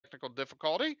technical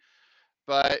difficulty,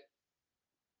 but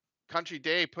Country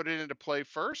Day put it into play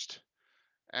first.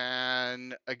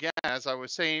 And again, as I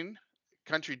was saying,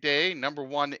 Country Day,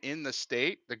 #1 in the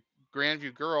state. The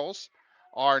Grandview girls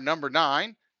are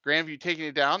 #9. Grandview taking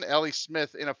it down. Ellie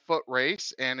Smith in a foot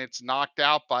race, and it's knocked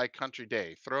out by Country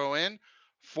Day. Throw in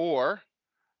for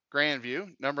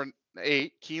Grandview,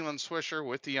 #8, Keelan Swisher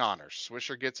with the honors.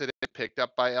 Swisher gets it picked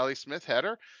up by Ellie Smith,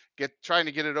 header, trying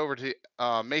to get it over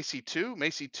to Macy 2.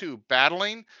 Macy 2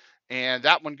 battling, and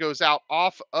that one goes out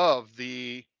off of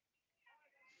the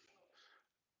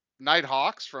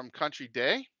Nighthawks from Country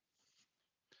Day.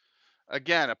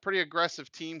 Again, a pretty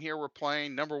aggressive team here we're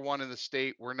playing. #1 in the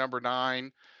state. We're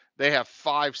 #9. They have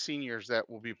 5 seniors that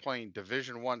will be playing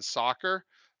Division I soccer,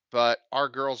 but our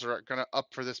girls are going to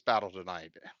up for this battle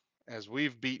tonight, as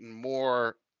we've beaten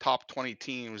more top 20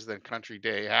 teams than Country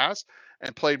Day has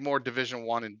and played more Division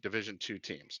I and Division II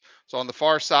teams. So on the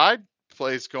far side,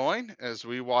 plays going as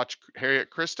we watch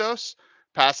Harriet Christos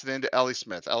pass it into Ellie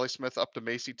Smith. Ellie Smith up to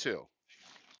Macy 2.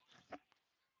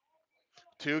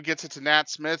 2 gets it to Nat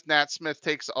Smith. Nat Smith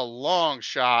takes a long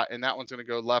shot, and that one's going to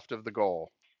go left of the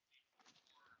goal.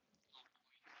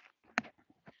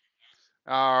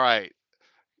 All right.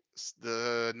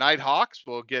 The Nighthawks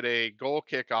will get a goal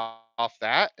kick off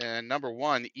that. And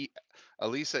 #1,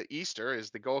 Elisa Easter is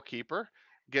the goalkeeper.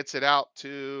 Gets it out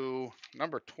to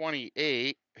number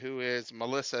 28, who is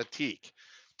Melissa Teak.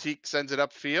 Teak sends it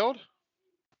upfield.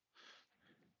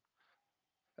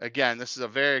 Again, this is a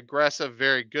very aggressive,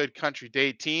 very good Country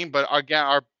Day team. But again,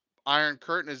 our Iron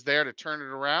Curtain is there to turn it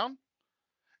around.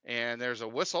 And there's a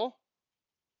whistle.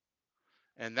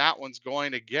 And that one's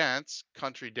going against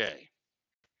Country Day.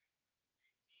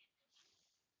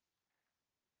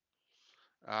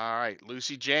 All right,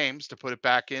 Lucy James to put it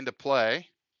back into play.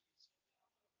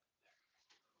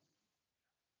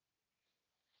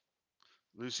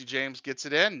 Lucy James gets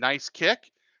it in. Nice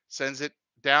kick. Sends it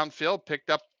downfield, picked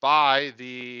up by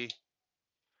the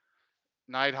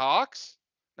Nighthawks.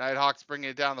 Nighthawks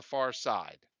bringing it down the far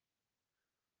side.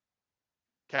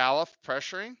 Califf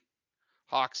pressuring.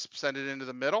 Hawks send it into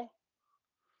the middle.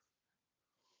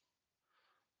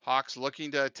 Hawks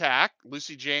looking to attack.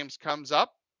 Lucy James comes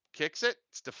up, kicks it.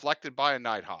 It's deflected by a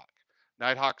Nighthawk.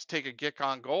 Nighthawks take a kick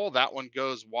on goal. That one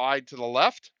goes wide to the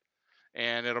left,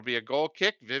 and it'll be a goal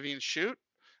kick. Vivian Shoot.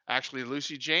 Actually,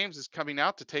 Lucy James is coming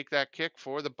out to take that kick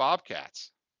for the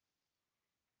Bobcats.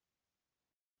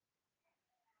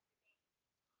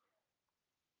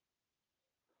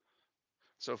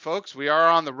 So, folks, we are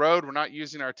on the road. We're not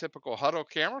using our typical huddle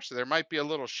camera, so there might be a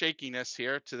little shakiness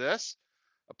here to this.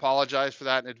 Apologize for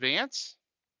that in advance.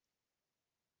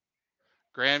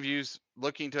 Grandview's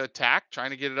looking to attack,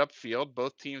 trying to get it upfield.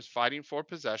 Both teams fighting for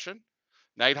possession.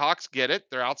 Nighthawks get it.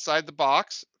 They're outside the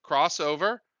box.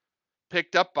 Crossover,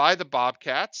 picked up by the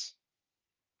Bobcats.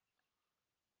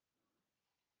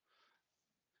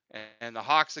 And the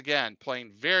Hawks again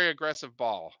playing very aggressive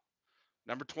ball.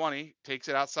 Number 20 takes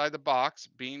it outside the box,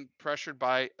 being pressured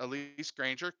by Elise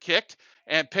Granger, kicked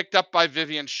and picked up by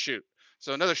Vivian Shoot.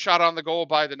 So another shot on the goal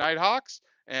by the Nighthawks,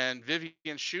 and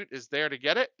Vivian Shoot is there to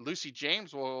get it. Lucy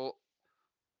James will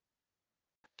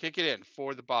kick it in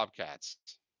for the Bobcats.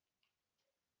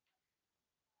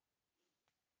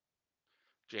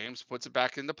 James puts it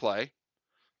back into play,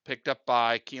 picked up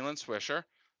by Keelan Swisher.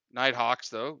 Nighthawks,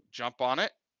 though, jump on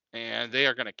it, and they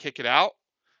are going to kick it out.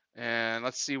 And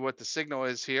let's see what the signal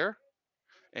is here.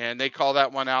 And they call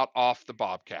that one out off the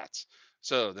Bobcats.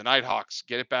 So the Nighthawks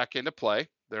get it back into play.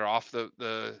 They're off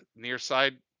the near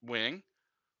side wing,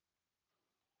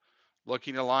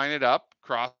 looking to line it up,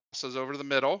 crosses over to the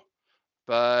middle,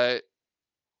 but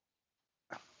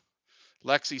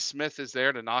Lexi Smith is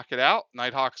there to knock it out.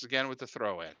 Nighthawks again with the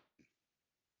throw in.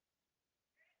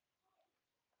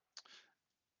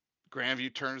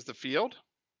 Grandview turns the field.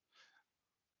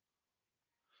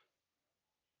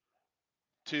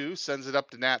 2 sends it up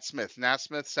to Nat Smith. Nat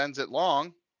Smith sends it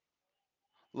long,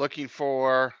 looking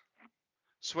for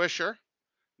Swisher.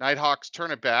 Nighthawks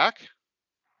turn it back.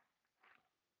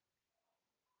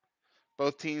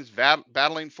 Both teams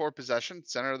battling for possession,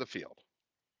 center of the field.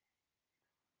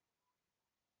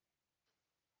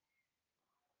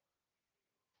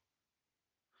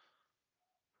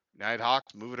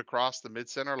 Nighthawks move it across the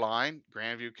mid-center line.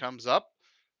 Grandview comes up.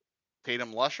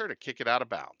 Tatum Lusher to kick it out of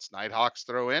bounds. Nighthawks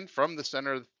throw in from the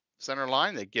center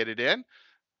line. They get it in.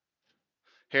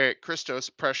 Harriet Christos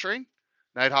pressuring.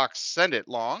 Nighthawks send it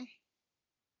long.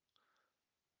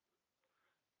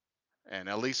 And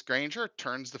Elise Granger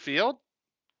turns the field.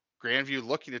 Grandview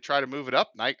looking to try to move it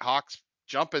up. Nighthawks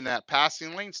jump in that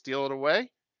passing lane, steal it away.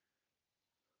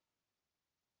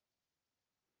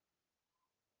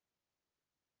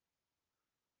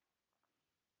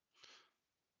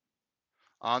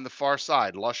 On the far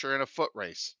side, Lusher in a foot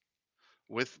race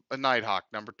with a Nighthawk,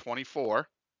 number 24.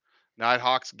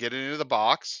 Nighthawks get into the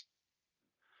box,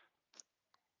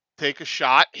 take a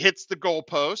shot, hits the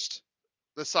goalpost,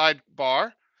 the side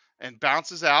bar, and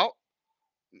bounces out.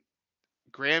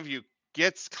 Grandview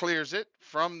clears it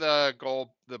from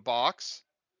the box.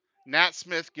 Nat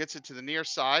Smith gets it to the near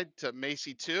side to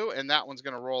Macy 2, and that one's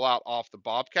going to roll out off the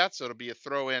Bobcats, so it'll be a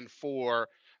throw in for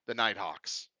the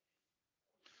Nighthawks.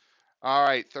 All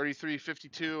right,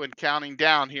 33-52 and counting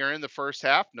down here in the first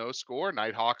half. No score.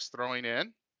 Nighthawks throwing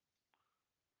in.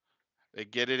 They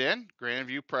get it in.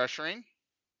 Grandview pressuring.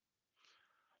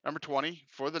 Number 20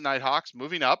 for the Nighthawks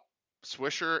moving up.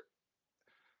 Swisher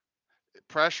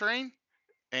pressuring,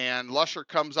 and Lusher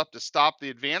comes up to stop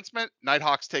the advancement.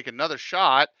 Nighthawks take another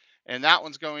shot, and that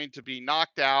one's going to be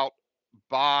knocked out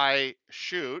by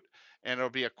Shoot, and it'll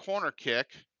be a corner kick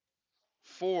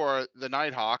for the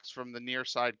Nighthawks from the near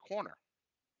side corner.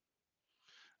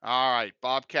 All right,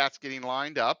 Bobcats getting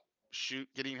lined up. Shoot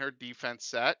getting her defense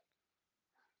set.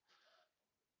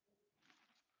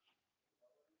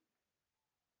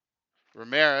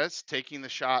 Ramirez taking the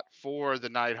shot for the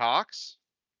Nighthawks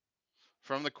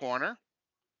from the corner.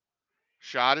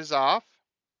 Shot is off.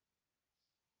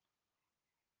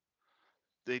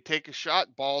 They take a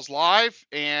shot, ball's live,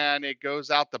 and it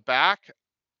goes out the back.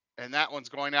 And that one's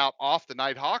going out off the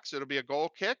Nighthawks. It'll be a goal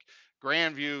kick.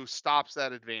 Grandview stops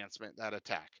that advancement, that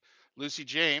attack. Lucy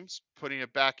James putting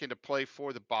it back into play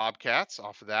for the Bobcats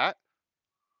off of that.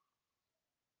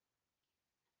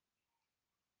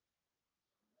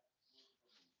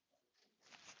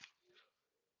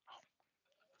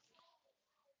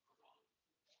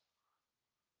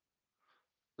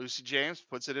 Lucy James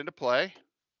puts it into play.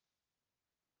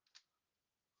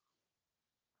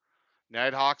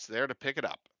 Nighthawks there to pick it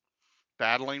up.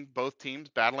 Battling, both teams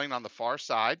battling on the far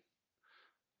side.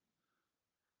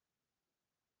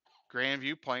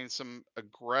 Grandview playing some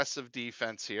aggressive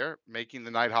defense here, making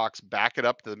the Nighthawks back it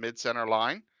up to the mid-center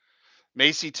line.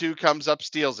 Macy 2 comes up,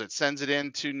 steals it, sends it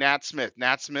in to Nat Smith.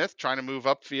 Nat Smith trying to move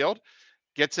upfield,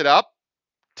 gets it up,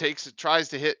 tries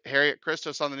to hit Harriet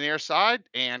Christos on the near side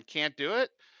and can't do it.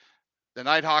 The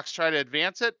Nighthawks try to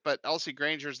advance it, but Elsie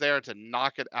Granger's there to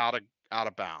knock it out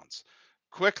of bounds.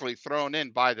 Quickly thrown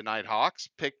in by the Nighthawks,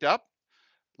 picked up.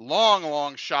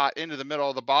 Long shot into the middle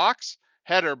of the box.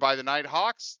 Header by the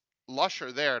Nighthawks.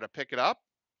 Lusher there to pick it up.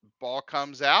 Ball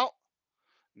comes out.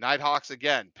 Nighthawks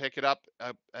again pick it up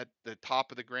at the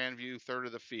top of the Grandview third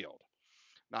of the field.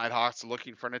 Nighthawks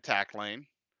looking for an attack lane.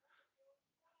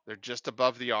 They're just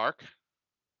above the arc.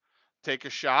 Take a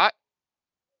shot.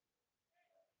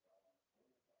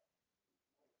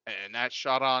 And that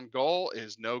shot on goal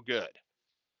is no good.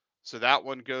 So that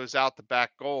one goes out the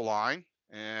back goal line,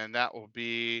 and that will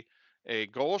be a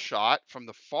goal shot from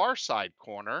the far side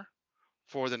corner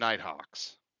for the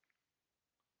Nighthawks.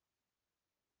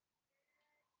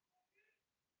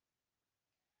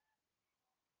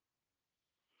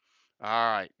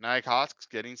 All right, Nighthawks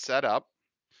getting set up.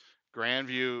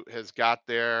 Grandview has got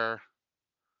their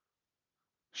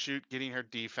Shoot getting her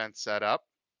defense set up.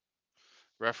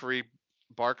 Referee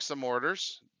barks some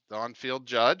orders. The on-field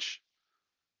judge.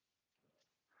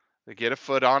 They get a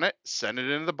foot on it, send it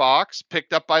into the box.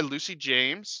 Picked up by Lucy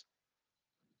James.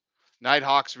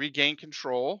 Nighthawks regain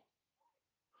control.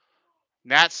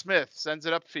 Nat Smith sends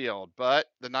it upfield, but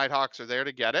the Nighthawks are there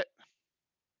to get it.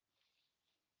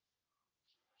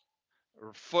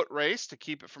 Foot race to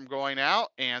keep it from going out,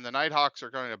 and the Nighthawks are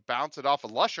going to bounce it off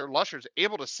of Lusher. Lusher's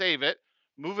able to save it,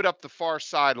 move it up the far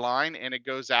sideline, and it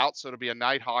goes out, so it'll be a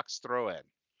Nighthawks throw in.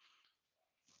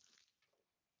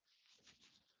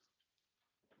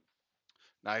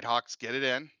 Nighthawks get it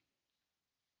in.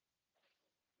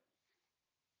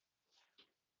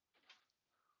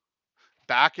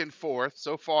 Back and forth.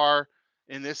 So far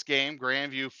in this game,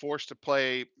 Grandview forced to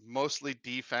play mostly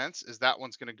defense, as that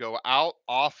one's going to go out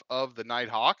off of the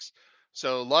Nighthawks.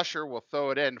 So Lusher will throw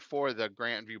it in for the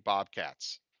Grandview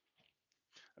Bobcats.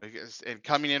 And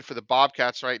coming in for the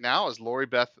Bobcats right now is Lori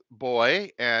Beth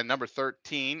Boy and number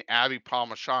 13, Abby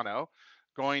Palmachano.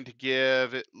 Going to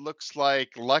give, it looks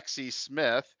like, Lexi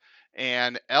Smith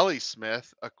and Ellie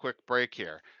Smith a quick break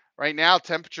here. Right now,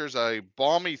 temperature's a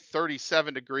balmy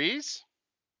 37 degrees.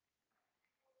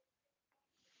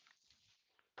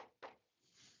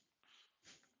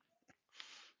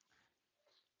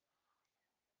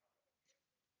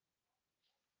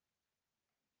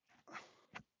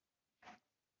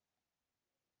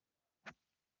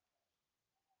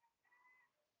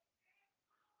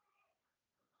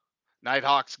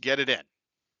 Nighthawks get it in.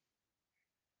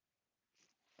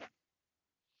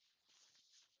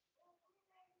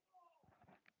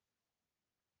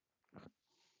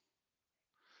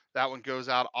 That one goes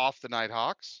out off the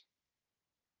Nighthawks.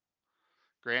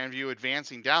 Grandview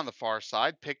advancing down the far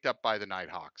side, picked up by the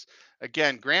Nighthawks.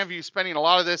 Again, Grandview spending a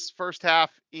lot of this first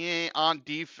half on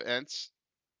defense.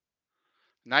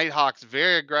 Nighthawks,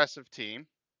 very aggressive team.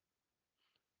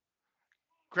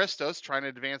 Christos trying to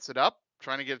advance it up,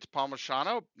 trying to get it to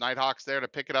Palmashano. Nighthawks there to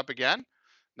pick it up again.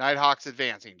 Nighthawks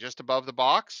advancing just above the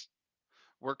box.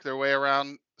 Work their way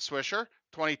around Swisher.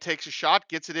 20 takes a shot,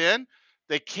 gets it in.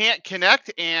 They can't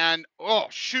connect, and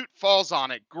Shoot falls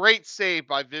on it. Great save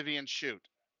by Vivian Shoot.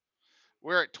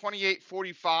 We're at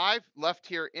 28:45 left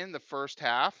here in the first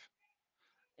half,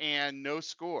 and no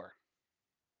score.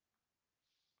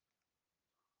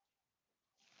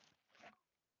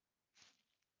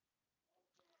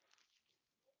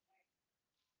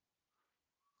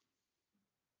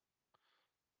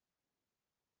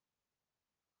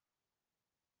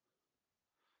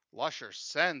 Lusher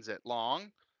sends it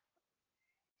long,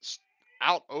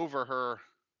 out over her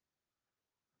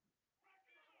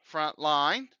front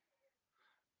line.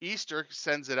 Easter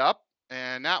sends it up,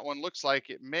 and that one looks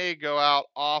like it may go out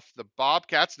off the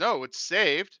Bobcats. No, it's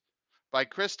saved by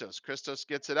Christos. Christos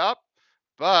gets it up,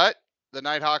 but the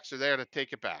Nighthawks are there to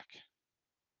take it back.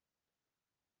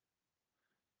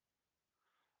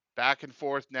 Back and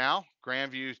forth now.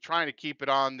 Grandview's trying to keep it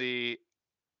on the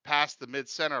past the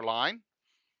mid-center line.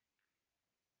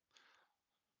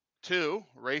 2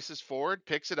 races forward,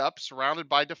 picks it up, surrounded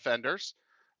by defenders,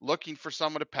 looking for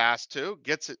someone to pass to,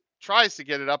 gets it, tries to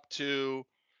get it up to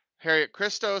Harriet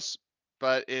Christos,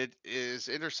 but it is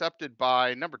intercepted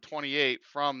by number 28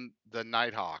 from the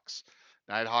Nighthawks.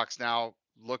 Nighthawks now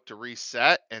look to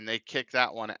reset, and they kick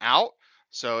that one out.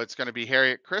 So it's going to be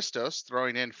Harriet Christos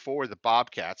throwing in for the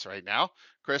Bobcats right now.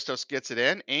 Christos gets it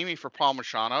in, aiming for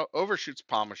Palmashano, overshoots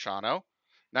Palmashano.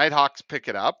 Nighthawks pick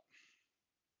it up.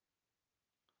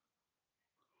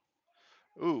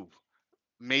 Ooh,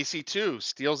 Macy too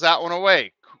steals that one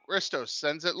away. Christos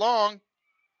sends it long.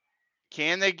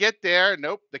 Can they get there?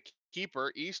 Nope. The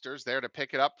keeper, Easter's there to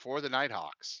pick it up for the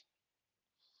Nighthawks.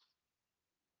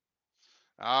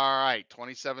 All right,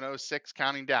 27:06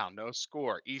 counting down. No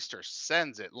score. Easter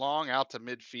sends it long out to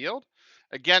midfield.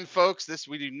 Again, folks, this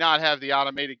we do not have the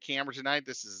automated camera tonight.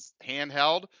 This is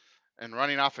handheld and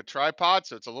running off a tripod,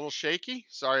 so it's a little shaky.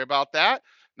 Sorry about that.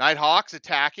 Nighthawks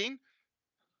attacking.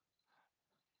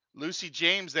 Lucy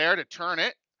James there to turn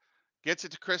it. Gets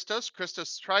it to Christos.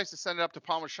 Christos tries to send it up to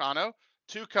Palmashano.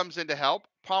 2 comes in to help.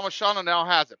 Palmashano now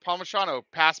has it. Palmashano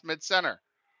past mid-center.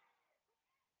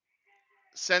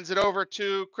 Sends it over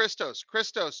to Christos.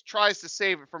 Christos tries to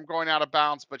save it from going out of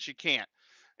bounds, but she can't.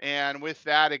 And with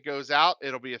that, it goes out.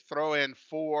 It'll be a throw in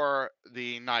for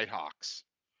the Nighthawks.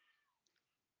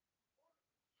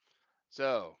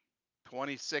 So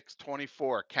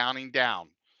 26-24, counting down.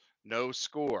 No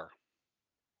score.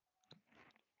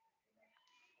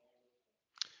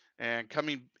 And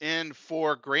coming in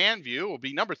for Grandview will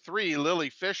be number 3,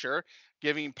 Lily Fisher,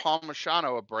 giving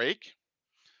Palmashano a break.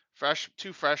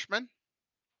 2 freshmen.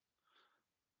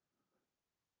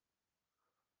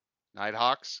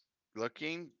 Nighthawks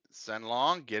looking, send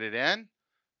long, get it in.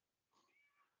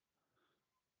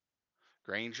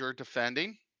 Granger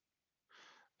defending.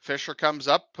 Fisher comes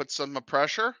up, puts some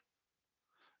pressure.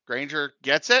 Granger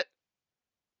gets it.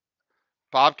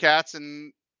 Bobcats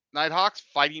and Nighthawks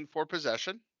fighting for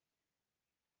possession.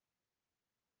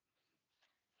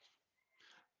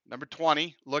 Number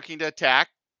 20 looking to attack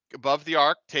above the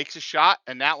arc, takes a shot,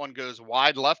 and that one goes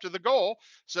wide left of the goal.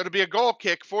 So it'll be a goal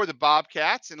kick for the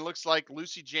Bobcats, and it looks like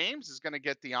Lucy James is going to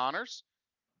get the honors.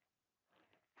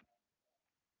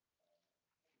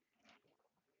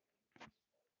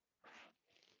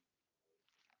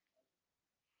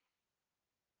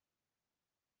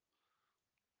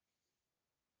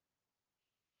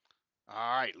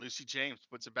 All right, Lucy James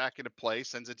puts it back into play,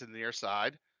 sends it to the near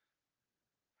side.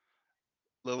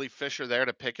 Lily Fisher there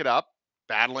to pick it up,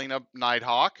 battling a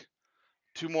Nighthawk.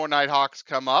 2 more Nighthawks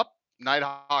come up.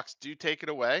 Nighthawks do take it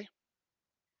away.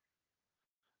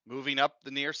 Moving up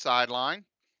the near sideline.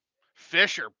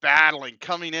 Fisher battling,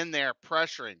 coming in there,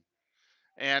 pressuring.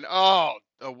 And a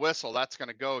whistle. That's going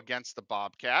to go against the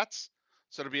Bobcats.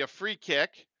 So it'll be a free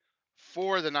kick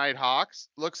for the Nighthawks.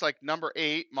 Looks like number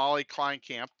 8, Molly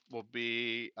Kleinkamp, will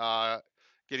be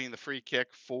getting the free kick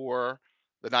for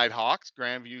the Nighthawks.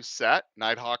 Grandview set.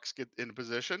 Nighthawks get in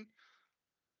position.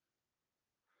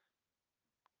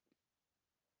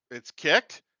 It's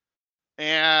kicked.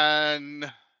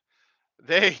 And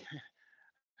they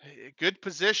good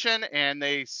position, and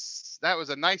that was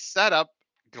a nice setup.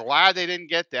 Glad they didn't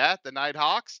get that. The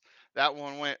Nighthawks. That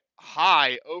one went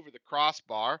high over the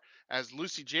crossbar as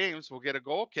Lucy James will get a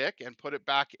goal kick and put it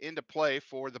back into play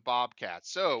for the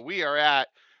Bobcats. So we are at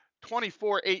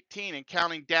 24-18 and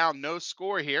counting down. No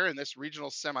score here in this regional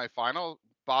semifinal.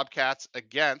 Bobcats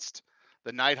against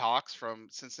the Nighthawks from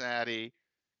Cincinnati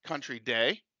Country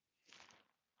Day.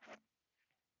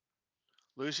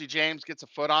 Lucy James gets a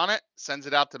foot on it, sends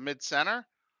it out to mid center.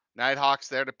 Nighthawks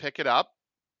there to pick it up.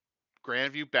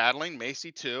 Grandview battling,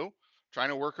 Macy too, trying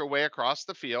to work her way across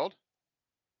the field.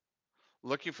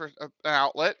 Looking for an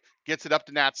outlet, gets it up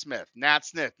to Nat Smith. Nat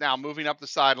Smith now moving up the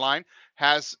sideline,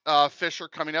 has Fisher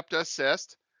coming up to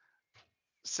assist,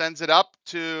 sends it up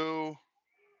to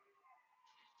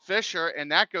Fisher,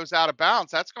 and that goes out of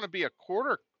bounds. That's going to be a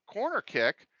corner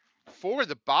kick for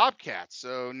the Bobcats.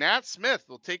 So Nat Smith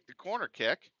will take the corner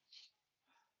kick.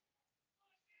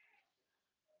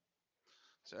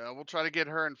 So we'll try to get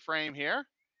her in frame here.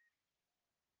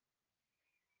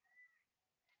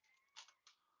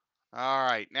 All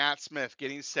right, Nat Smith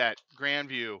getting set.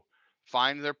 Grandview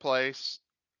find their place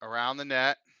around the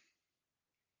net.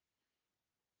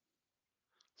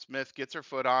 Smith gets her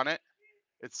foot on it.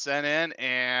 It's sent in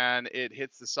and it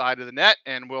hits the side of the net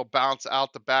and will bounce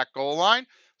out the back goal line.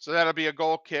 So that'll be a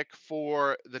goal kick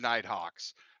for the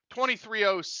Nighthawks.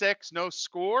 23:06, no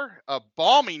score. A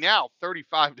balmy now,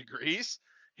 35 degrees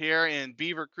here in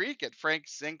Beaver Creek at Frank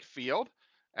Zink Field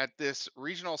at this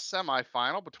regional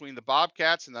semifinal between the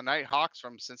Bobcats and the Nighthawks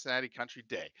from Cincinnati Country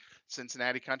Day.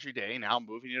 Cincinnati Country Day now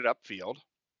moving it upfield.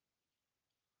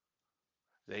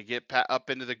 They get up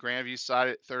into the Grandview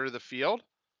side third of the field.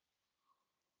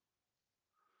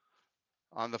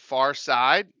 On the far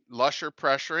side, Lusher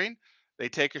pressuring. They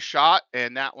take a shot,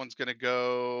 and that one's going to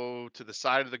go to the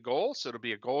side of the goal. So it'll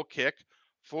be a goal kick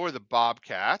for the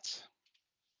Bobcats.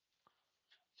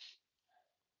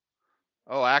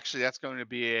 Oh, actually, that's going to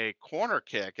be a corner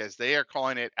kick as they are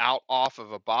calling it out off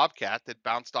of a Bobcat that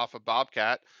bounced off a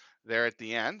Bobcat there at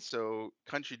the end. So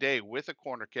Country Day with a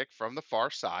corner kick from the far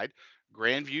side.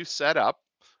 Grandview set up.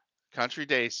 Country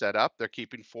Day set up. They're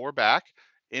keeping four back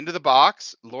into the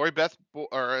box.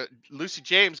 Lucy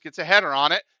James gets a header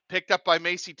on it, picked up by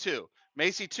Macy 2.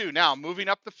 Macy 2 now moving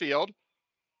up the field.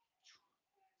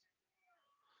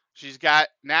 She's got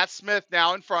Nat Smith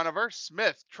now in front of her.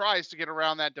 Smith tries to get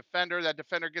around that defender. That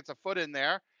defender gets a foot in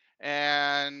there,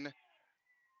 and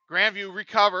Grandview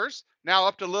recovers. Now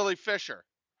up to Lily Fisher.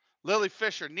 Lily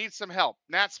Fisher needs some help.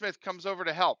 Nat Smith comes over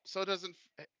to help. So doesn't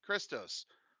Christos.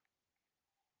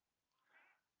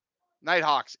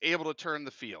 Nighthawks able to turn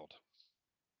the field.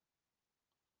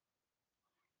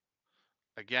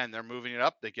 Again, they're moving it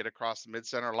up. They get across the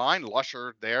mid-center line.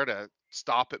 Lusher there to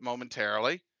stop it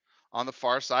momentarily. On the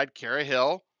far side, Kara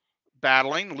Hill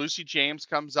battling. Lucy James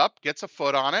comes up, gets a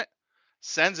foot on it,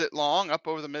 sends it long up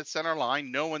over the mid-center line.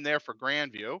 No one there for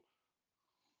Grandview.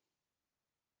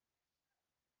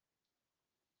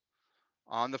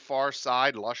 On the far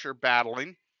side, Lusher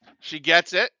battling. She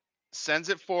gets it, sends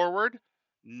it forward.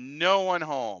 No one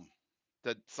home.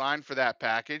 The sign for that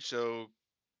package. So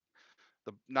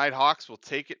the Nighthawks will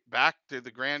take it back to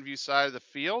the Grandview side of the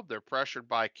field. They're pressured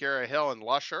by Kara Hill and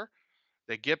Lusher.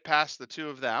 They get past the two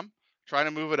of them, trying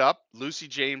to move it up. Lucy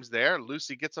James there.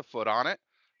 Lucy gets a foot on it,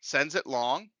 sends it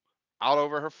long, out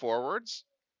over her forwards,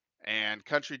 and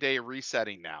Country Day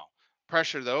resetting now.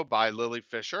 Pressure, though, by Lily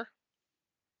Fisher.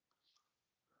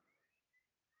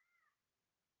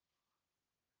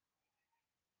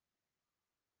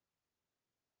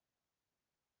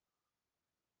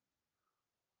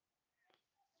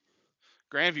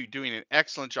 Grandview doing an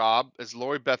excellent job as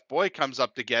Lori Beth Boyd comes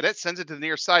up to get it, sends it to the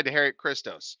near side to Harriet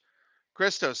Christos.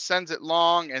 Christos sends it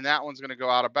long, and that one's going to go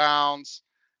out of bounds,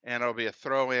 and it'll be a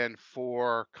throw in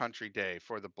for Country Day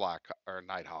for the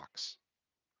Nighthawks.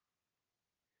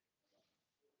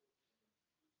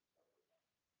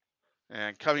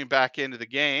 And coming back into the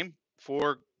game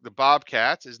for the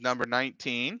Bobcats is number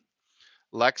 19,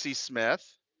 Lexi Smith,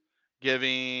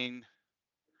 giving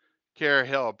Kara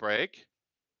Hill a break.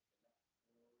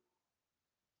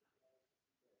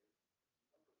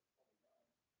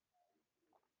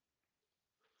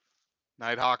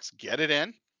 Nighthawks get it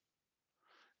in.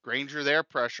 Granger there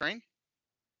pressuring.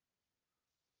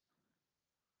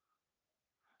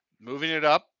 Moving it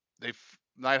up.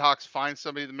 Nighthawks find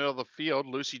somebody in the middle of the field.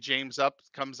 Lucy James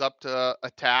comes up to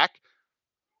attack.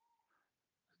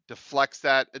 Deflects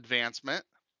that advancement.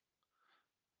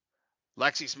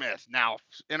 Lexi Smith now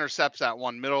intercepts that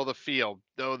one middle of the field,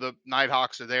 though the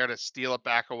Nighthawks are there to steal it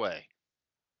back away.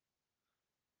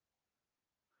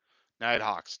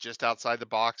 Nighthawks just outside the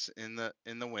box in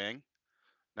the wing.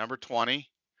 Number 20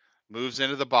 moves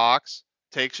into the box,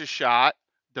 takes a shot,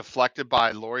 deflected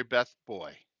by Lori Beth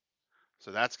Boy.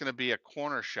 So that's going to be a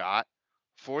corner shot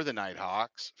for the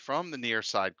Nighthawks from the near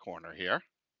side corner here.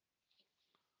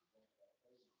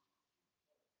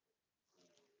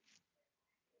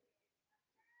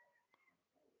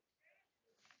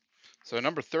 So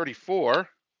number 34,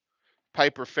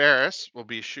 Piper Ferris will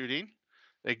be shooting.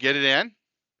 They get it in,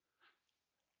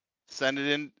 send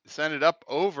it up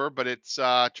over, but it's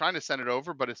trying to send it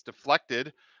over, but it's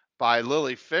deflected by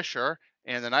Lily Fisher,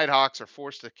 and the Nighthawks are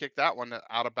forced to kick that one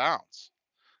out of bounds.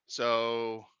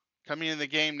 So coming in the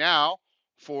game now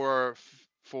for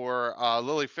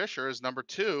Lily Fisher is number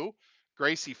 2,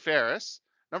 Gracie Ferris.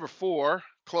 Number 4,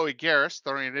 Chloe Garris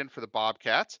throwing it in for the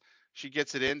Bobcats. She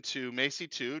gets it into Macy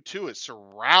 2. 2 is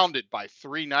surrounded by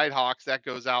 3 Nighthawks. That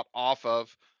goes out off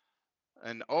of,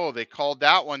 and oh, they called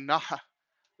that one not.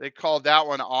 They called that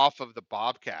one off of the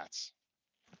Bobcats.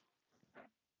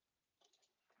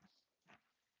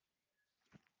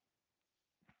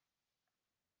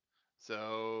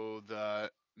 So the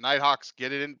Nighthawks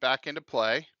get it in back into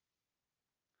play.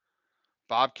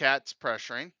 Bobcats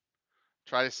pressuring,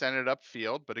 try to send it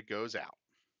upfield, but it goes out.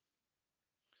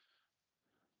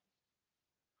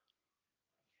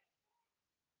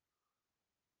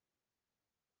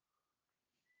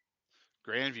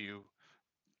 Grandview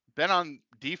been on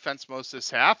defense most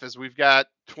this half as we've got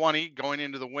 20 going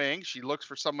into the wing. She looks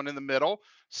for someone in the middle,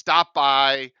 stopped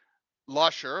by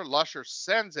Lusher. Lusher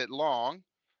sends it long.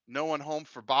 No one home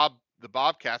for the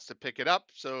Bobcats to pick it up.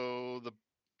 So the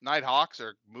Nighthawks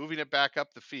are moving it back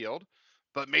up the field.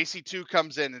 But Macy 2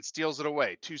 comes in and steals it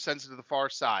away. 2 sends it to the far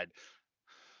side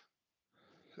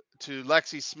to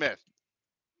Lexi Smith.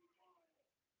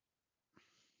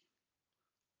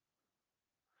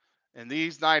 And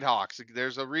these Nighthawks,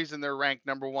 there's a reason they're ranked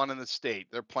number 1 in the state.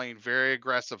 They're playing very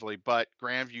aggressively, but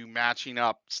Grandview matching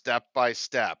up step by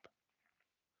step.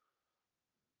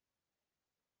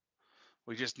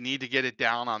 We just need to get it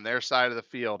down on their side of the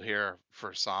field here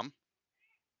for some.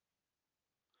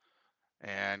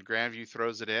 And Grandview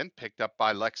throws it in, picked up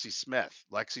by Lexi Smith.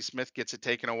 Lexi Smith gets it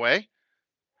taken away.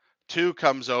 2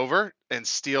 comes over and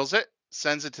steals it,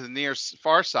 sends it to the near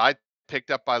far side, picked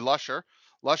up by Lusher.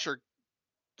 Lusher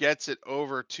gets it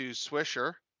over to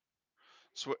Swisher.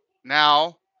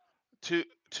 Now, 2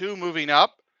 moving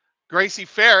up. Gracie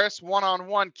Ferris,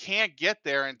 one-on-one, can't get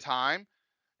there in time.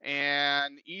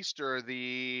 And Easter,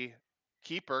 the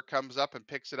keeper, comes up and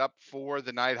picks it up for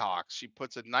the Nighthawks. She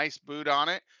puts a nice boot on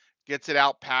it, gets it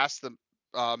out past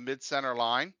the mid-center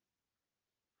line.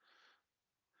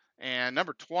 And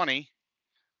number 20,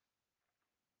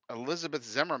 Elizabeth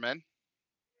Zimmerman.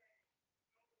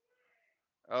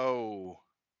 Oh,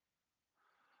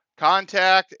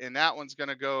 contact, and that one's going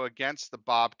to go against the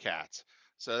Bobcats.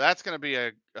 So that's going to be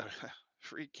a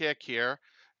free kick here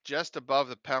just above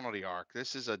the penalty arc.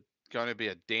 This is going to be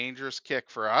a dangerous kick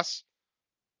for us.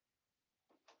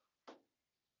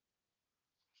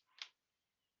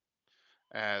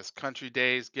 As Country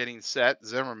Day's getting set,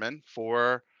 Zimmerman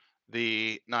for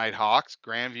the Nighthawks.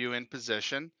 Grandview in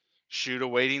position. Shoot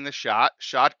awaiting the shot.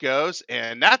 Shot goes,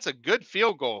 and that's a good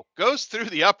field goal. Goes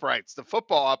through the uprights, the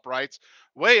football uprights,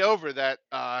 way over that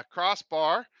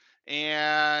crossbar.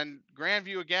 And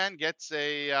Grandview again gets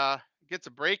a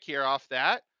break here off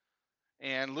that.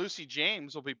 And Lucy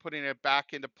James will be putting it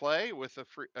back into play with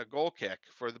a goal kick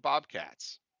for the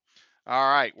Bobcats. All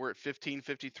right, we're at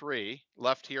 15:53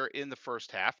 left here in the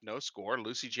first half. No score.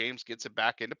 Lucy James gets it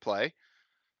back into play.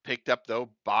 Picked up,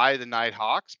 though, by the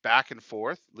Nighthawks. Back and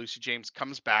forth. Lucy James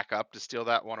comes back up to steal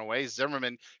that one away.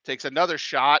 Zimmerman takes another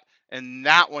shot, and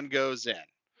that one goes in.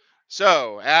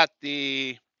 So at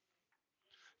the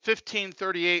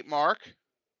 15:38 mark,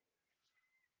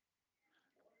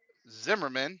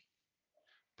 Zimmerman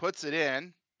puts it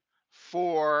in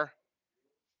for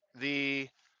the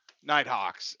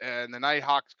Nighthawks, and the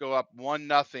Nighthawks go up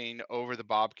 1-0 over the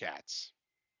Bobcats.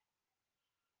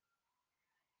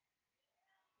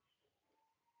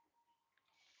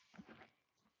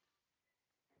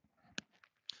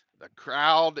 The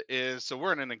crowd is, so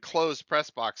we're in an enclosed press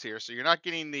box here, so you're not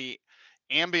getting the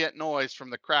ambient noise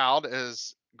from the crowd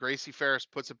as Gracie Ferris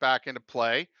puts it back into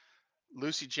play.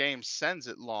 Lucy James sends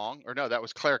it long, or no, that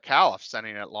was Claire Califf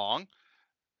sending it long.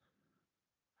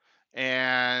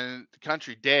 And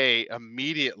Country Day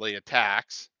immediately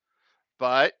attacks,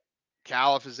 but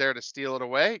Califf is there to steal it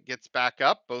away, gets back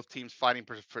up. Both teams fighting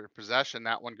for possession.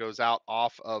 That one goes out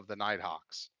off of the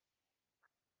Nighthawks.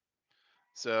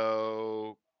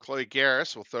 So Chloe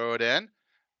Garris will throw it in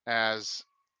as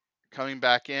coming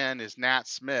back in is Nat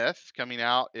Smith. Coming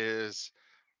out is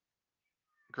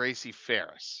Gracie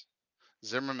Ferris.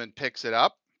 Zimmerman picks it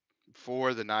up,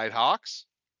 for the Nighthawks.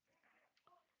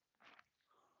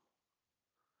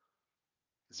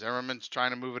 Zimmerman's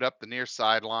trying to move it up the near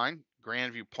sideline.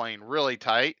 Grandview playing really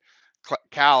tight.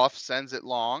 Califf sends it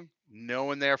long. No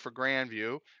one there for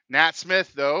Grandview. Nat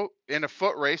Smith, though, in a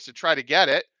foot race to try to get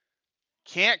it.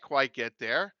 Can't quite get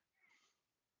there.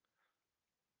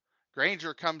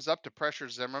 Granger comes up to pressure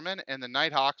Zimmerman, and the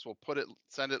Nighthawks will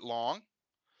send it long.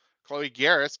 Chloe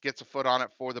Garris gets a foot on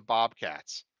it for the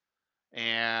Bobcats.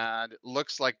 And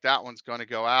looks like that one's going to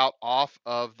go out off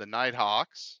of the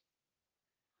Nighthawks.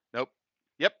 Nope.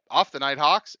 Yep, off the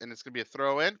Nighthawks, and it's going to be a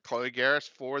throw in. Chloe Garris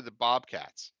for the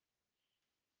Bobcats.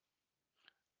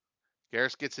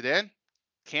 Garris gets it in.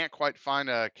 Can't quite find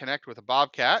a connect with a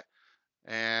Bobcat.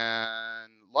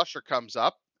 And Lusher comes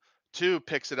up. Two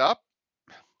picks it up.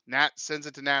 Nat sends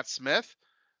it to Nat Smith.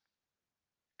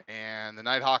 And the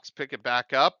Nighthawks pick it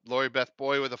back up. Lori Beth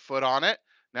Boy with a foot on it.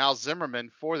 Now Zimmerman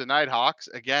for the Nighthawks,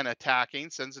 again attacking,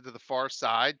 sends it to the far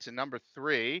side to number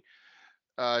 3,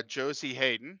 Josie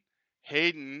Hayden.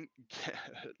 Hayden,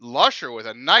 Lusher with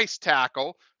a nice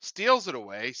tackle, steals it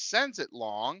away, sends it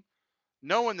long.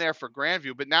 No one there for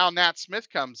Grandview, but now Nat Smith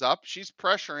comes up. She's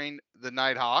pressuring the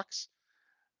Nighthawks.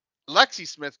 Lexi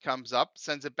Smith comes up,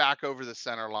 sends it back over the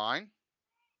center line.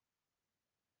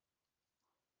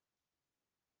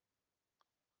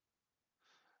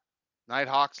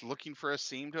 Nighthawks looking for a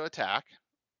seam to attack.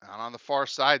 And on the far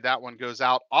side, that one goes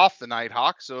out off the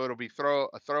Nighthawk, so it'll be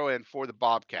a throw in for the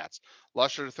Bobcats.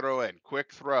 Lusher to throw in,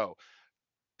 quick throw.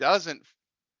 Doesn't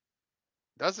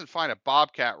find a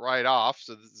Bobcat right off,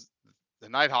 so the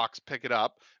Nighthawks pick it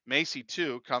up. Macy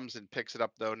too comes and picks it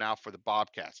up though now for the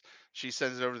Bobcats. She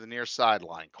sends it over to the near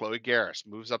sideline. Chloe Garris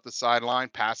moves up the sideline,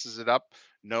 passes it up.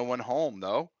 No one home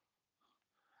though.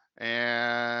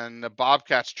 And the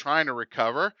Bobcats trying to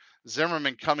recover.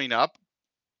 Zimmerman coming up.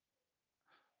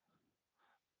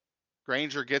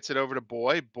 Granger gets it over to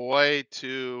Boy. Boy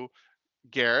to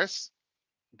Garris.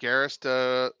 Garris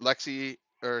to Lexi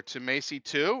or to Macy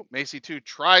 2. Macy 2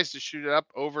 tries to shoot it up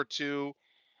over to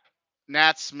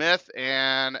Nat Smith,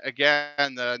 and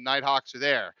again the Nighthawks are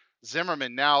there.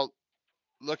 Zimmerman now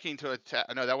looking to attack.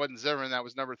 No, that wasn't Zimmerman. That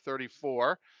was number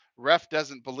 34. Ref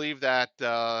doesn't believe that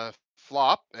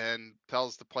flop and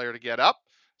tells the player to get up.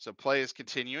 So play is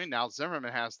continuing. Now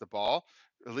Zimmerman has the ball.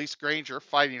 Elise Granger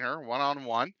fighting her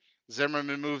one-on-one.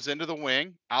 Zimmerman moves into the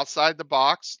wing, outside the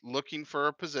box, looking for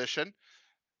a position.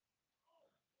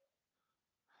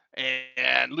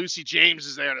 And Lucy James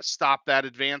is there to stop that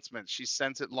advancement. She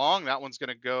sends it long. That one's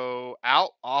going to go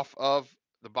out off of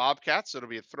the Bobcats. So it'll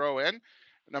be a throw in.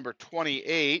 Number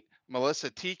 28, Melissa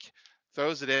Teak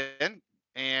throws it in.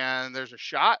 And there's a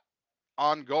shot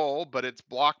on goal, but it's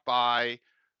blocked by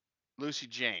Lucy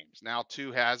James. Now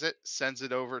 2 has it, sends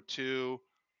it over to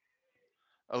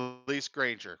Elise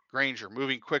Granger. Granger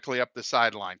moving quickly up the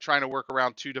sideline, trying to work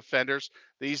around 2 defenders.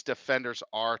 These defenders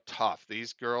are tough.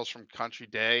 These girls from Country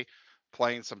Day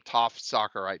playing some tough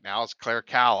soccer right now. It's Claire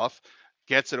Califf.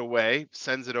 Gets it away,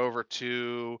 sends it over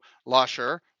to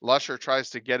Lusher. Lusher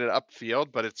tries to get it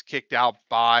upfield, but it's kicked out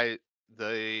by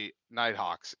the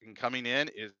Nighthawks. And coming in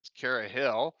is Kara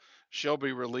Hill. She'll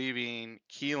be relieving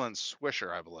Keelan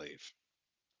Swisher, I believe.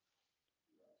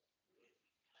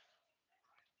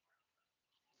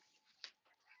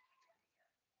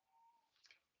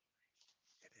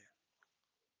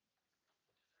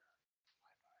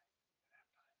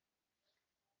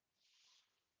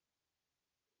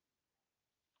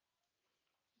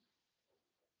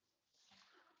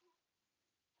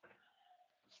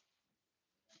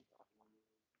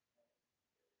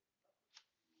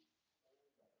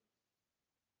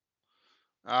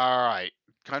 All right.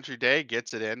 Country Day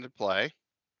gets it into play.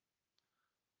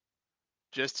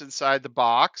 Just inside the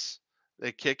box.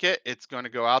 They kick it. It's going to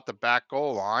go out the back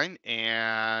goal line,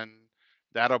 and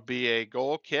that'll be a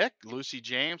goal kick. Lucy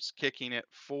James kicking it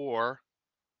for.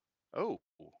 Oh,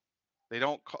 they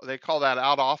call that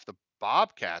out off the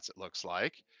Bobcats. It looks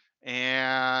like,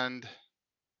 and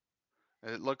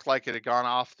it looked like it had gone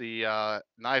off the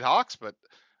Nighthawks, but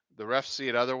the refs see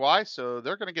it otherwise. So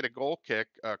they're going to get a goal kick,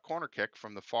 a corner kick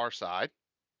from the far side.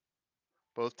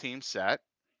 Both teams set.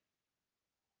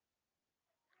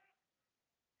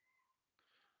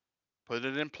 Put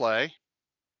it in play.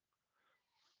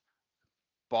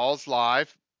 Ball's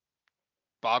live.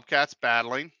 Bobcats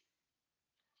battling.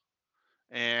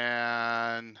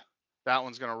 And that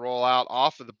one's going to roll out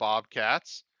off of the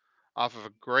Bobcats, off of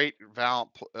a great valiant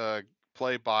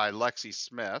play by Lexi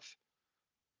Smith.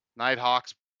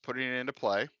 Nighthawks putting it into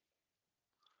play.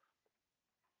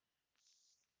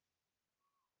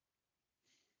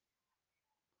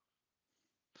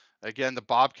 Again, the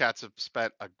Bobcats have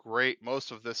spent a great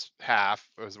most of this half,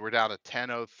 as we're down to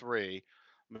 10:03.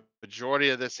 Majority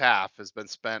of this half has been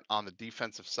spent on the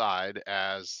defensive side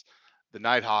as the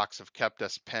Nighthawks have kept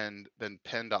us been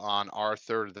pinned on our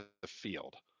third of the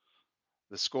field.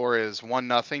 The score is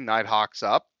 1-0, Nighthawks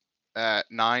up at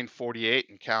 9:48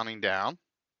 and counting down.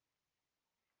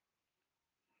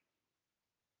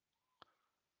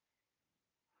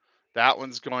 That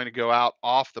one's going to go out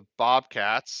off the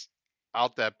Bobcats,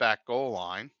 out that back goal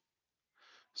line.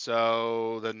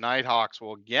 So the Nighthawks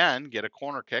will again get a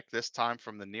corner kick, this time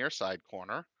from the near side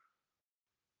corner.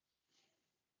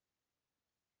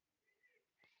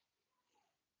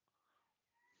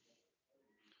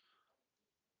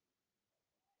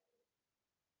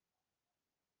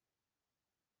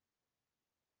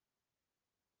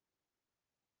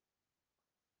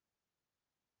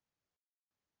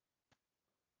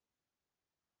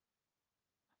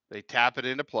 They tap it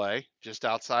into play just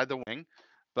outside the wing.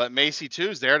 But Macy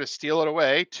two's there to steal it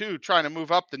away. Two trying to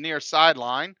move up the near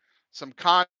sideline. Some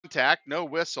contact, no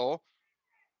whistle.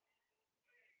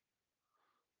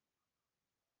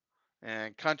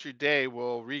 And Country Day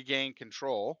will regain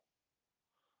control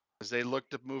as they look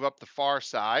to move up the far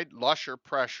side. Lusher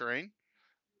pressuring.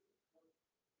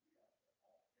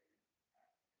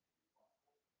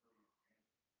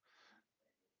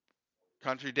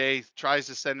 Country Day tries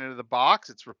to send it into the box.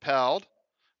 It's repelled.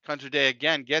 Country Day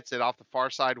again gets it off the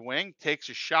far side wing, takes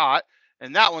a shot,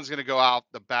 and that one's going to go out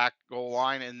the back goal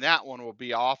line, and that one will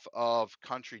be off of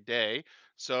Country Day.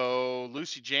 So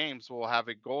Lucy James will have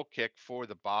a goal kick for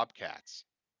the Bobcats.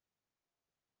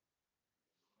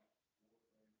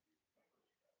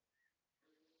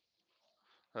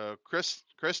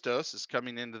 Christos is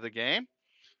coming into the game,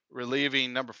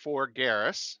 relieving number 4,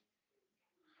 Garris.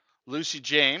 Lucy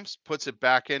James puts it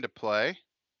back into play,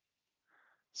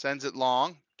 sends it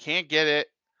long, can't get it.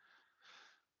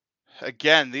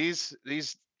 Again, these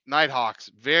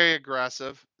Nighthawks very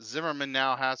aggressive. Zimmerman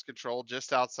now has control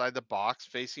just outside the box,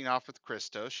 facing off with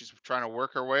Christos. She's trying to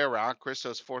work her way around.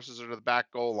 Christos forces her to the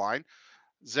back goal line.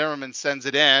 Zimmerman sends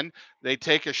it in. They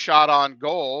take a shot on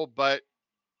goal, but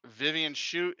Vivian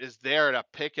Shute is there to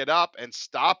pick it up and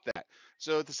stop that.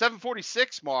 So at the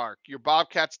 7:46 mark, your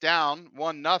Bobcats down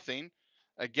 1-0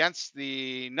 against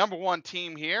the number 1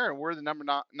 team here, and we're the number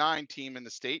 9 team in the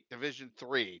state, Division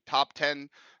 3, top 10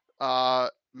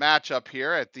 matchup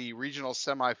here at the regional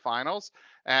semifinals.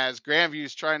 As Grandview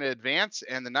is trying to advance,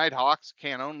 and the Nighthawks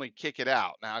can only kick it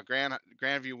out. Now,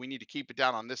 Grandview, we need to keep it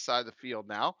down on this side of the field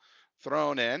now.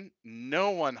 Thrown in.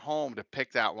 No one home to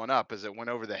pick that one up as it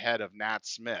went over the head of Nat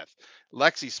Smith.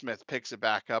 Lexi Smith picks it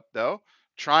back up, though,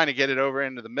 trying to get it over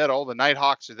into the middle. The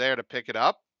Nighthawks are there to pick it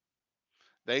up.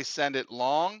 They send it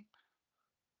long.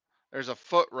 There's a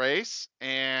foot race,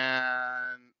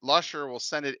 and Lusher will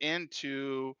send it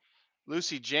into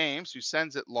Lucy James, who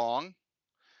sends it long.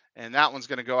 And that one's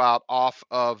going to go out off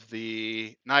of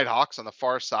the Nighthawks on the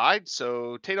far side.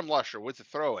 So Tatum Lusher with the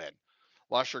throw in.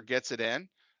 Lusher gets it in,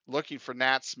 looking for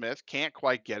Nat Smith, can't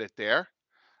quite get it there.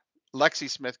 Lexi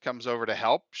Smith comes over to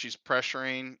help. She's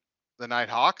pressuring the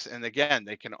Nighthawks, and again,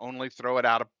 they can only throw it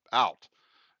out.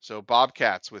 So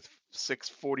Bobcats with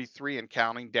 6:43 and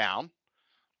counting down,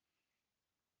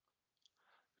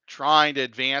 trying to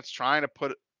advance, trying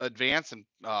to advance and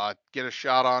get a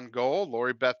shot on goal.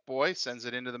 Lori Beth Boy sends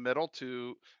it into the middle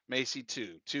to Macy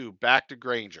two back to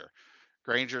Granger.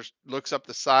 Granger looks up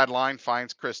the sideline,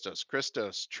 finds Christos.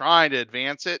 Christos trying to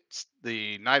advance it.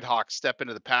 The Nighthawks step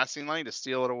into the passing lane to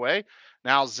steal it away.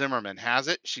 Now Zimmerman has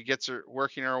it. She gets her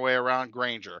working her way around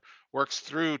Granger. Works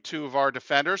through two of our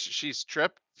defenders. She's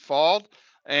tripped, falled,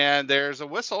 and there's a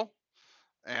whistle.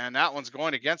 And that one's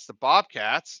going against the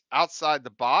Bobcats outside the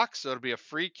box. So it'll be a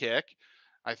free kick.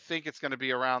 I think it's going to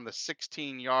be around the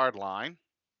 16-yard line.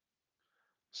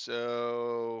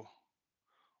 So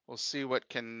we'll see what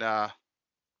can.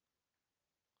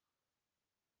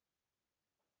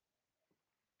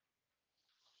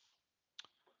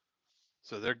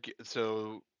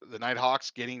 So the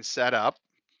Nighthawks getting set up.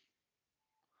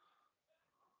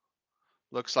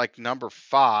 Looks like number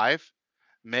 5,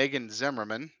 Megan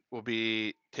Zimmerman, will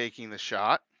be taking the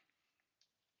shot.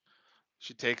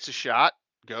 She takes a shot,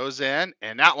 goes in,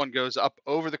 and that one goes up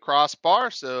over the crossbar.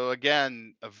 So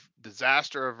again, a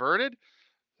disaster averted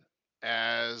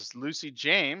as Lucy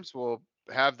James will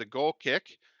have the goal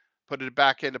kick, put it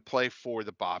back into play for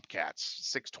the Bobcats.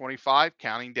 6:25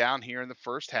 counting down here in the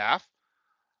first half.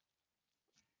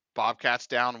 Bobcats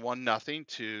down 1-0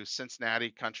 to Cincinnati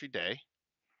Country Day.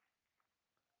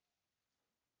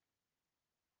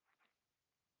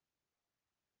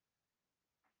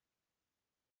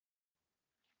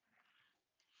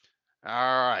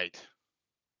 All right.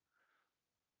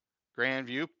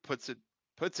 Grandview puts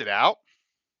it out.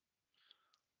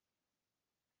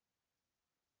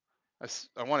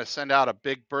 I want to send out a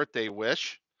big birthday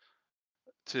wish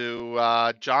to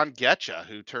John Getcha,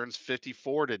 who turns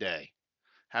 54 today.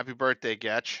 Happy birthday,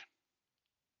 Getch.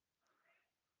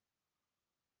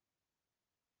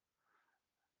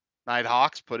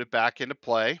 Nighthawks put it back into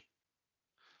play.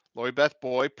 Lori Beth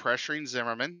Boy pressuring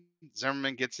Zimmerman.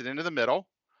 Zimmerman gets it into the middle.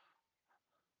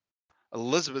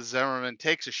 Elizabeth Zimmerman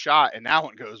takes a shot, and that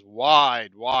one goes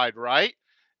wide, wide right.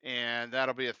 And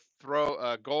that'll be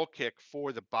a goal kick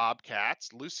for the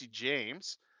Bobcats. Lucy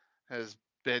James has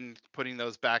been putting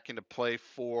those back into play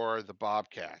for the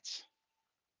Bobcats.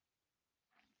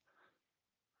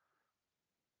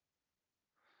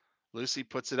 Lucy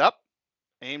puts it up,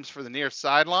 aims for the near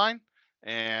sideline,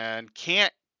 and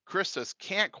Christos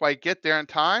can't quite get there in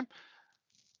time.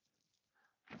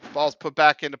 Ball's put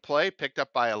back into play, picked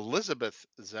up by Elizabeth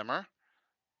Zimmer.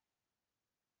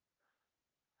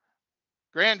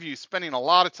 Grandview spending a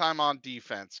lot of time on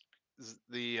defense.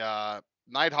 The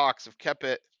Nighthawks have kept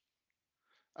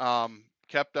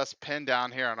us pinned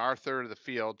down here on our third of the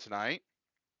field tonight.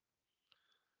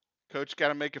 Coach got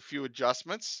to make a few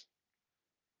adjustments.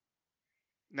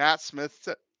 Nat Smith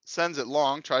sends it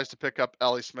long, tries to pick up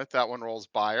Ellie Smith. That one rolls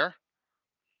by her.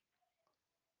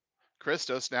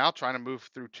 Christos now trying to move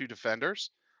through two defenders.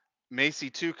 Macy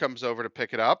 2 comes over to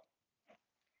pick it up.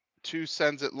 2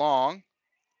 sends it long.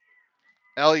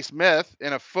 Ellie Smith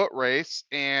in a foot race,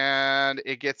 and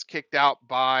it gets kicked out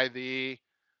by the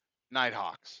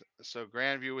Nighthawks. So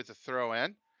Grandview with the throw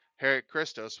in. Harriet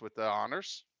Christos with the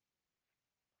honors.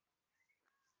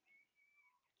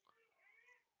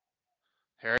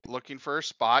 Harriet looking for a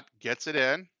spot, gets it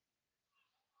in.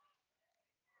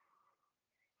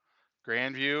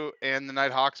 Grandview and the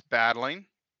Nighthawks battling.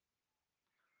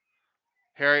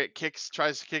 Harriet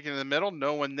tries to kick it in the middle.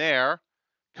 No one there.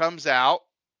 Comes out.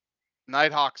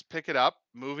 Nighthawks pick it up,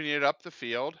 moving it up the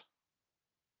field.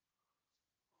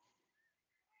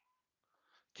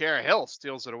 Kara Hill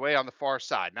steals it away on the far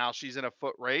side. Now she's in a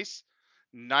foot race.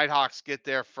 Nighthawks get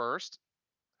there first.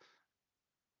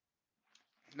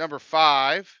 Number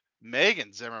 5,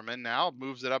 Megan Zimmerman now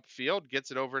moves it upfield,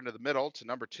 gets it over into the middle to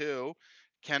number 2,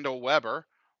 Kendall Weber.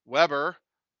 Weber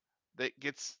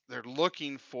they're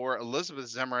looking for Elizabeth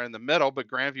Zimmer in the middle, but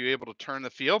Grandview able to turn the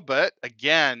field. But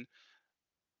again,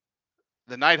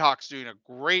 the Nighthawks doing a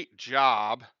great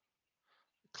job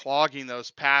clogging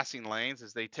those passing lanes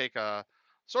as they take a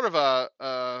sort of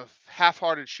a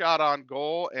half-hearted shot on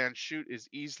goal, and Shoot is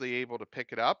easily able to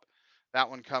pick it up. That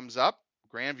one comes up.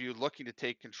 Grandview looking to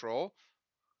take control.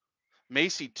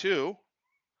 Macy 2,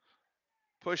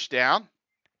 push down.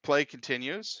 Play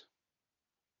continues.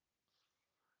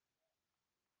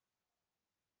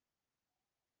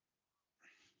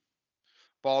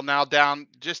 Ball now down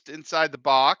just inside the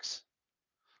box.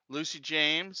 Lucy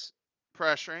James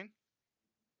pressuring.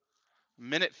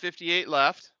 Minute 58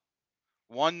 left.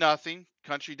 1-0.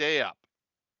 Country Day up.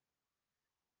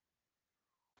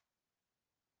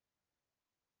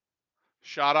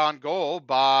 Shot on goal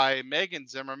by Megan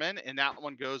Zimmerman, and that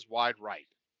one goes wide right.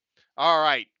 All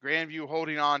right, Grandview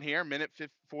holding on here. Minute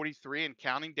 43 and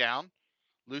counting down.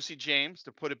 Lucy James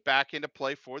to put it back into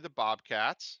play for the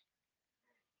Bobcats.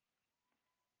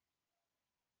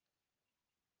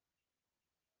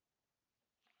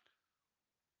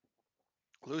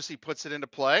 Lucy puts it into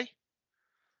play.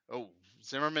 Oh,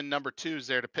 Zimmerman number 2 is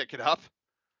there to pick it up.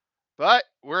 But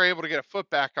we're able to get a foot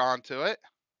back onto it.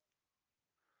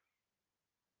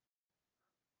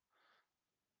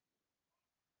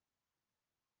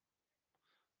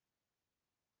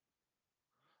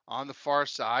 On the far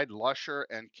side, Lusher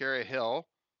and Carey Hill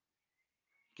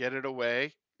get it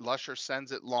away. Lusher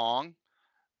sends it long.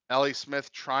 Ellie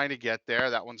Smith trying to get there.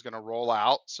 That one's going to roll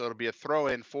out. So it'll be a throw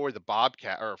in for the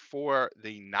Bobcat or for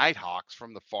the Nighthawks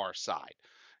from the far side.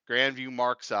 Grandview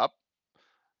marks up.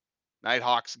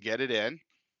 Nighthawks get it in.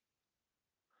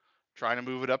 Trying to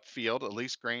move it upfield.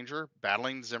 Elise Granger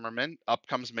battling Zimmerman. Up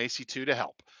comes Macy 2 to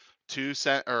help.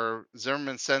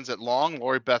 Zimmerman sends it long.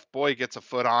 Lori Beth Boy gets a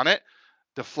foot on it.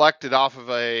 Deflected off of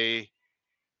a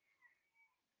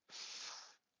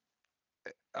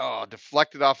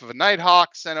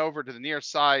Nighthawk, sent over to the near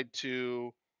side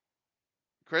to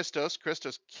Christos.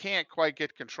 Christos can't quite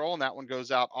get control, and that one goes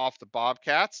out off the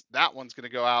Bobcats. That one's going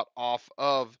to go out off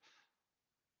of.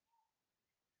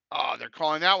 Oh, they're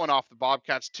calling that one off the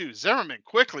Bobcats too. Zimmerman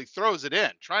quickly throws it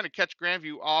in, trying to catch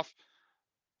Grandview off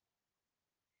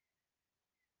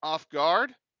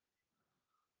guard.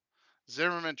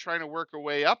 Zimmerman trying to work her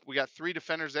way up. We got 3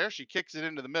 defenders there. She kicks it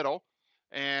into the middle,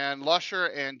 and Lusher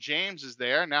and James is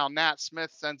there. Now Nat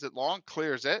Smith sends it long,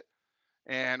 clears it,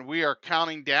 and we are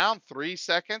counting down 3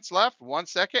 seconds left, 1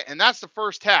 second, and that's the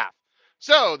first half.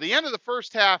 So the end of the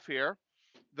first half here,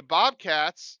 the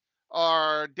Bobcats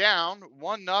are down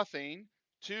 1-0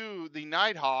 to the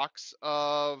Nighthawks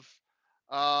of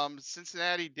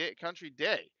Cincinnati Country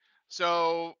Day.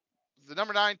 So the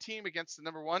number 9 team against the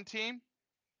number 1 team.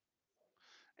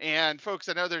 And folks,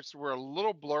 I know that we're a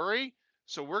little blurry,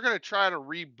 so we're going to try to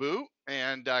reboot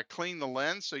and clean the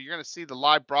lens. So you're going to see the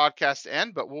live broadcast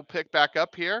end, but we'll pick back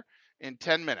up here in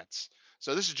 10 minutes.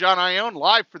 So this is John Ione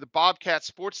live for the Bobcat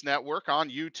Sports Network on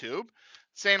YouTube,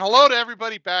 saying hello to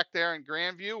everybody back there in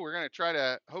Grandview. We're going to try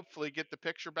to hopefully get the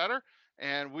picture better,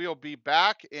 and we'll be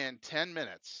back in 10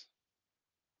 minutes.